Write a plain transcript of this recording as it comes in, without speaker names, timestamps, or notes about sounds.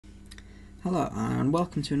Hello and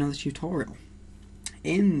welcome to another tutorial.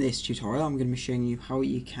 In this tutorial I'm going to be showing you how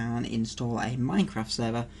you can install a Minecraft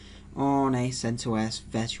server on a CentOS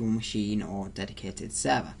virtual machine or dedicated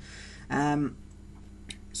server.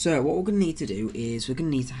 So what we're going to need to do is we're going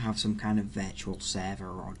to need to have some kind of virtual server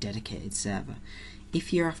or dedicated server.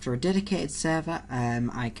 If you're after a dedicated server,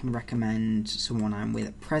 I can recommend someone I'm with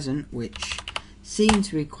at present, which seem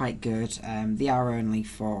to be quite good. They are only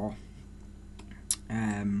for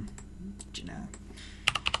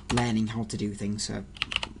learning how to do things, so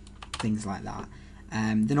things like that.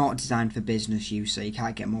 They're not designed for business use, so you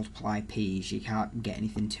can't get multiple IPs, you can't get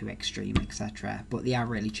anything too extreme, etc. But they are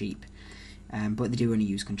really cheap, but they do only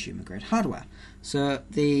use consumer grade hardware. So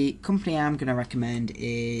the company I'm going to recommend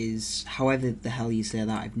is, however the hell you say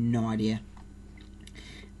that, I have no idea.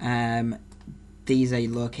 These are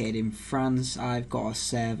located in France. I've got a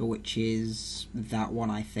server which is that one,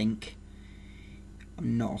 I think.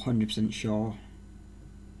 I'm not 100% sure.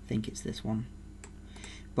 I think it's this one.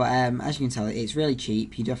 But as you can tell, it's really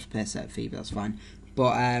cheap. You do have to pay a set fee, but that's fine.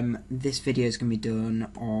 But this video is going to be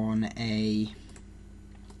done on a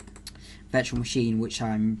virtual machine which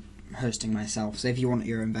I'm hosting myself. So if you want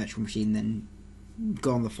your own virtual machine, then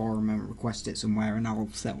go on the forum and request it somewhere, and I'll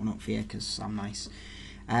set one up for you because I'm nice.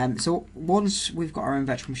 So once we've got our own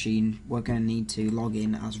virtual machine, we're going to need to log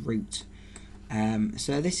in as root.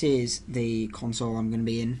 So this is the console I'm going to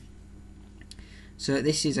be in. So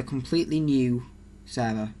this is a completely new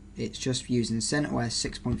server. It's just using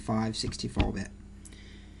CentOS 6.5 64-bit.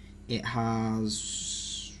 It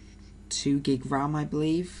has 2 gig RAM, I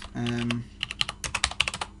believe.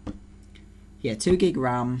 Yeah, 2 gig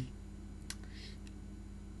RAM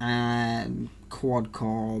and quad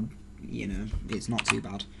core. You know, it's not too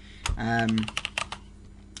bad.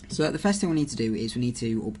 So the first thing we need to do is we need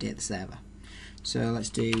to update the server. So let's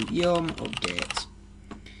do yum update.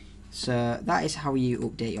 So that is how you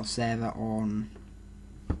update your server on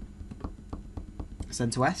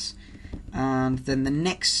CentOS. And then the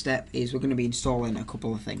next step is we're going to be installing a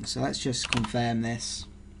couple of things. So let's just confirm this.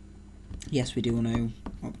 Yes, we do want to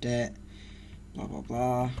update. Blah blah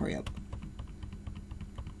blah. Hurry up.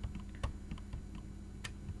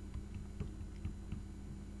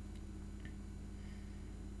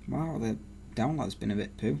 Wow, the download's been a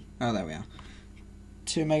bit poo. Oh, there we are.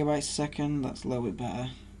 2 megabytes a second, that's a little bit better.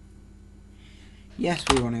 Yes,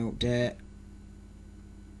 we want to update.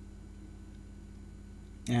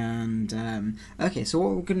 And okay, so what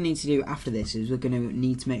we're going to need to do after this is we're going to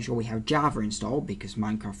need to make sure we have Java installed, because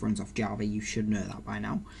Minecraft runs off Java. You should know that by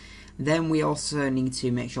now. Then we also need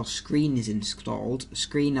to make sure Screen is installed.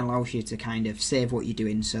 Screen allows you to kind of save what you're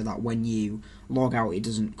doing so that when you log out it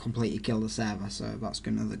doesn't completely kill the server, so that's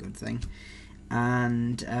another good thing.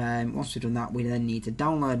 And once we've done that, we then need to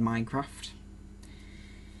download Minecraft.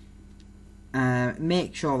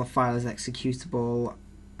 Make sure the file is executable,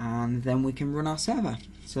 and then we can run our server.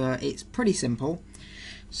 So it's pretty simple.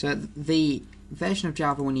 So the version of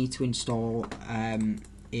Java we need to install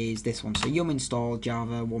is this one. So yum install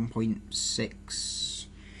Java 1.6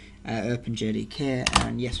 OpenJDK,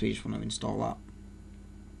 and yes, we just want to install that.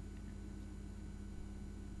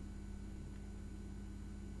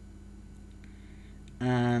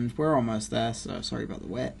 And we're almost there, so sorry about the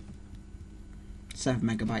wait. 7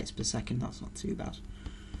 megabytes per second, that's not too bad.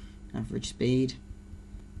 Average speed.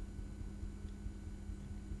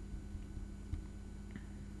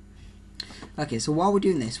 Okay, so while we're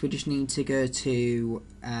doing this, we just need to go to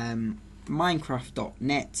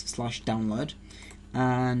minecraft.net/download,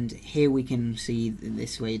 and here we can see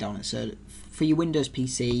this way down it. So for your Windows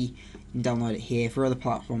PC, you can download it here. For other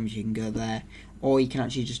platforms, you can go there, or you can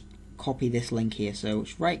actually just copy this link here. So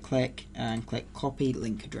just right click and click copy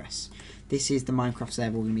link address. This is the Minecraft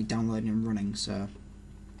server we're going to be downloading and running, so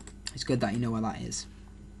it's good that you know where that is.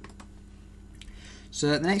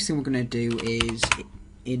 So the next thing we're going to do is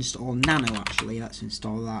install Nano. Actually, let's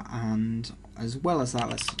install that, and as well as that,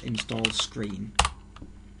 let's install Screen.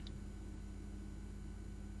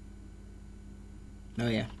 Oh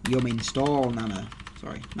yeah, yum install Nano.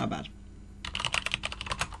 Sorry, not bad.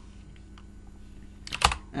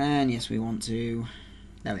 And yes, we want to.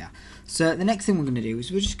 There we are. So the next thing we're going to do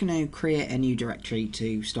is we're just going to create a new directory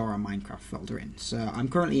to store our Minecraft folder in. So I'm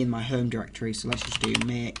currently in my home directory, so let's just do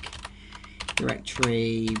make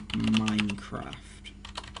directory Minecraft.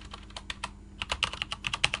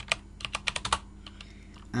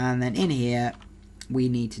 And then in here we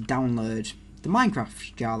need to download the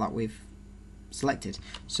Minecraft jar that we've selected.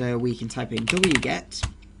 So we can type in wget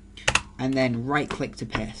and then right click to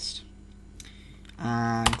paste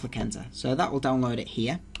and click enter. So that will download it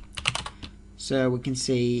here. So we can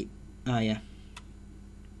see, oh yeah,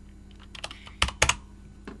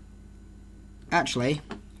 actually,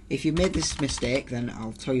 if you made this mistake, then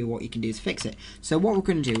I'll tell you what you can do to fix it. So what we're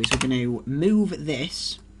going to do is we're going to move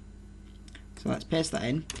this. So let's paste that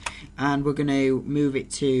in, and we're going to move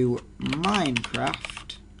it to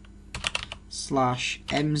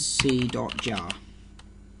minecraft/mc.jar.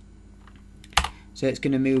 So it's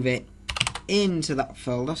going to move it into that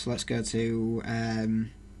folder. So let's go to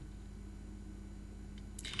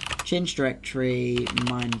change directory,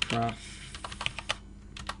 Minecraft,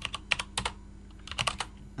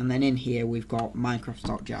 and then in here we've got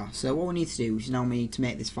minecraft.jar. So what we need to do is now we need to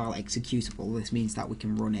make this file executable. This means that we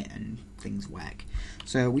can run it and things work.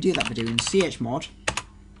 So we do that by doing chmod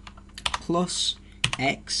plus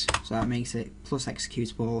x, so that makes it plus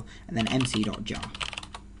executable, and then mc.jar.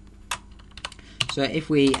 So if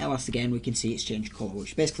we ls again, we can see it's changed colour,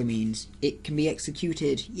 which basically means it can be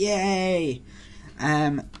executed. Yay!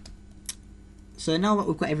 So now that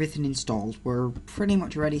we've got everything installed, we're pretty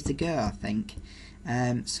much ready to go, I think.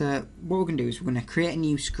 So what we're going to do is we're going to create a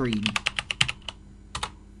new screen.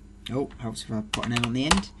 Oh, helps if I put an N on the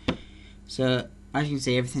end. So as you can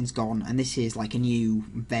see, everything's gone, and this is like a new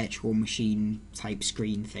virtual machine type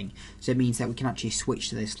screen thing. So it means that we can actually switch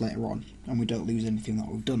to this later on, and we don't lose anything that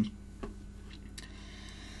we've done.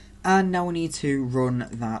 And now we need to run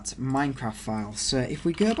that Minecraft file. So if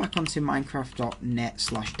we go back onto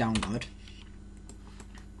minecraft.net/download,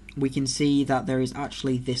 we can see that there is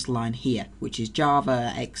actually this line here, which is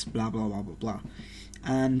Java X blah blah blah blah blah.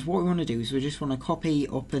 And what we want to do is we just want to copy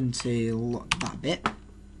up until that bit,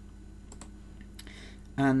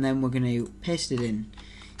 and then we're going to paste it in,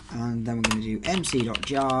 and then we're going to do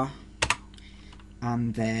mc.jar,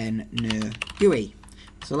 and then no GUI.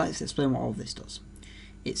 So let's explain what all of this does.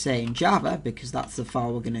 It's saying Java because that's the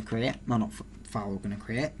file we're going to create. Well, not file we're going to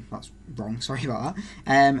create. That's wrong. Sorry about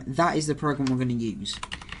that. That is the program we're going to use.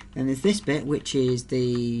 Then there's this bit, which is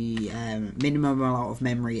the minimum amount of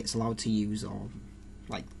memory it's allowed to use, or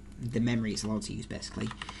like the memory it's allowed to use, basically.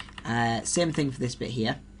 Same thing for this bit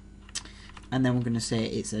here. And then we're going to say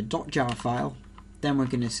it's a .jar file. Then we're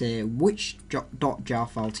going to say which .jar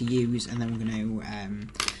file to use, and then we're going to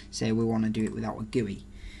say we want to do it without a GUI.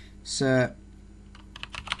 So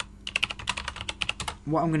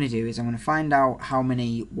what I'm going to do is I'm going to find out how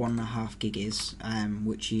many 1.5 gig is,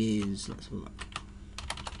 which is, let's have a look.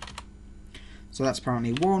 So that's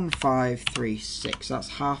apparently 1536. That's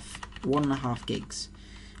 1.5 gigs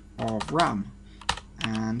of RAM.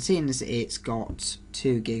 And seeing as it's got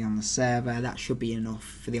 2 gig on the server, that should be enough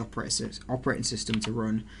for the operating system to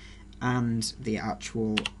run and the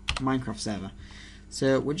actual Minecraft server.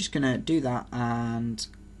 So we're just going to do that and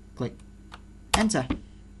click enter.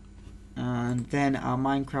 And then our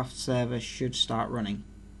Minecraft server should start running.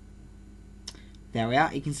 There we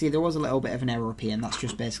are. You can see there was a little bit of an error up here, and that's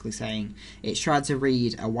just basically saying it's tried to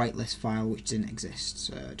read a whitelist file which didn't exist,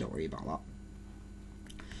 so don't worry about that.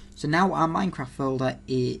 So now our Minecraft folder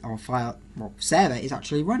server is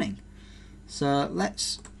actually running. So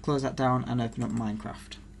let's close that down and open up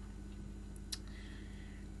Minecraft.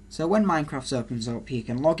 So when Minecraft opens up, you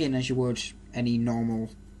can log in as you would any normal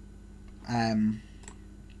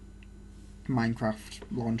Minecraft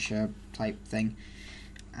launcher type thing,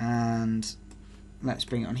 and let's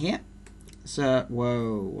bring it on here. So,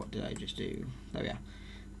 whoa, what did I just do? There we are.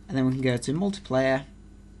 And then we can go to multiplayer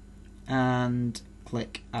and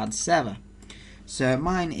click add server. So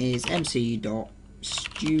mine is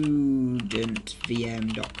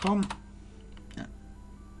mc.studentvm.com,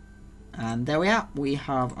 and there we are. We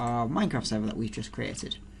have our Minecraft server that we've just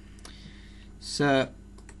created. So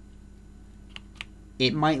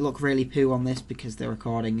it might look really poo on this because the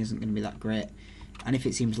recording isn't going to be that great, and if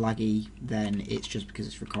it seems laggy, then it's just because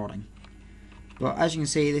it's recording. But as you can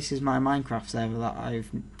see, this is my Minecraft server that I've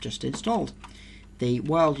just installed. The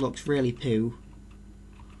world looks really poo,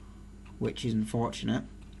 which is unfortunate,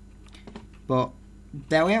 but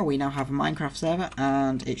there we are. We now have a Minecraft server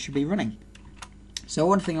and it should be running. So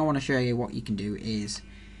one thing I want to show you what you can do is,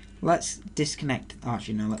 let's disconnect,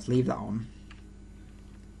 actually no, let's leave that on,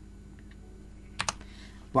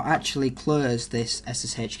 but actually close this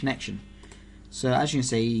SSH connection. So as you can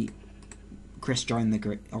see, Chris joined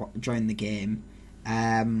the game.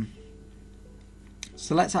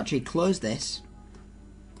 So let's actually close this.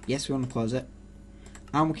 Yes, we want to close it,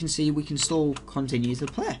 and we can see we can still continue to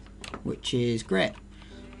play, which is great.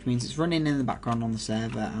 Which means it's running in the background on the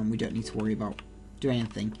server, and we don't need to worry about doing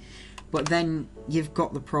anything. But then you've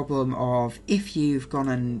got the problem of, if you've gone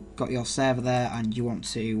and got your server there and you want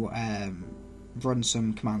to run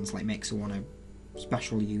some commands like make someone a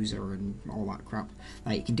special user and all that crap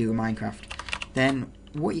that you can do in Minecraft, then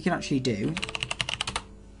what you can actually do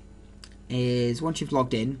is once you've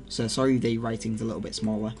logged in, so sorry the writing's a little bit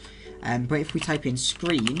smaller, but if we type in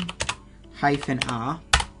screen-r,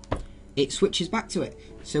 it switches back to it.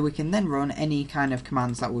 So we can then run any kind of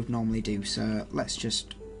commands that we'd normally do. So let's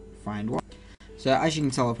just find one. So as you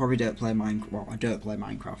can tell, I probably don't play Minecraft. Well, I don't play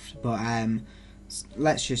Minecraft, but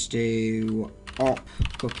let's just do op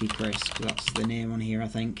cookie crisp. That's the name on here, I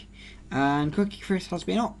think. And cookie crisp has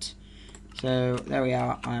been opt. So there we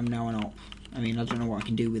are. I am now an op. I mean, I don't know what I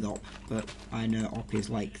can do with op, but I know op is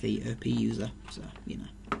like the OP user. So you know.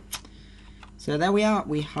 So there we are,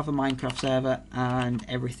 we have a Minecraft server and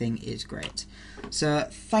everything is great. So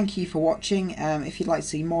thank you for watching. If you'd like to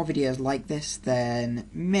see more videos like this, then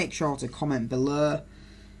make sure to comment below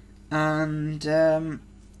and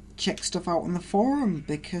check stuff out on the forum,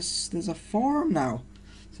 because there's a forum now.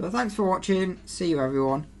 So thanks for watching, see you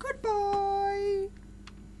everyone, goodbye!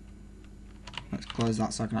 Let's close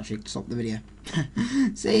that so I can actually stop the video.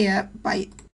 See ya, bye!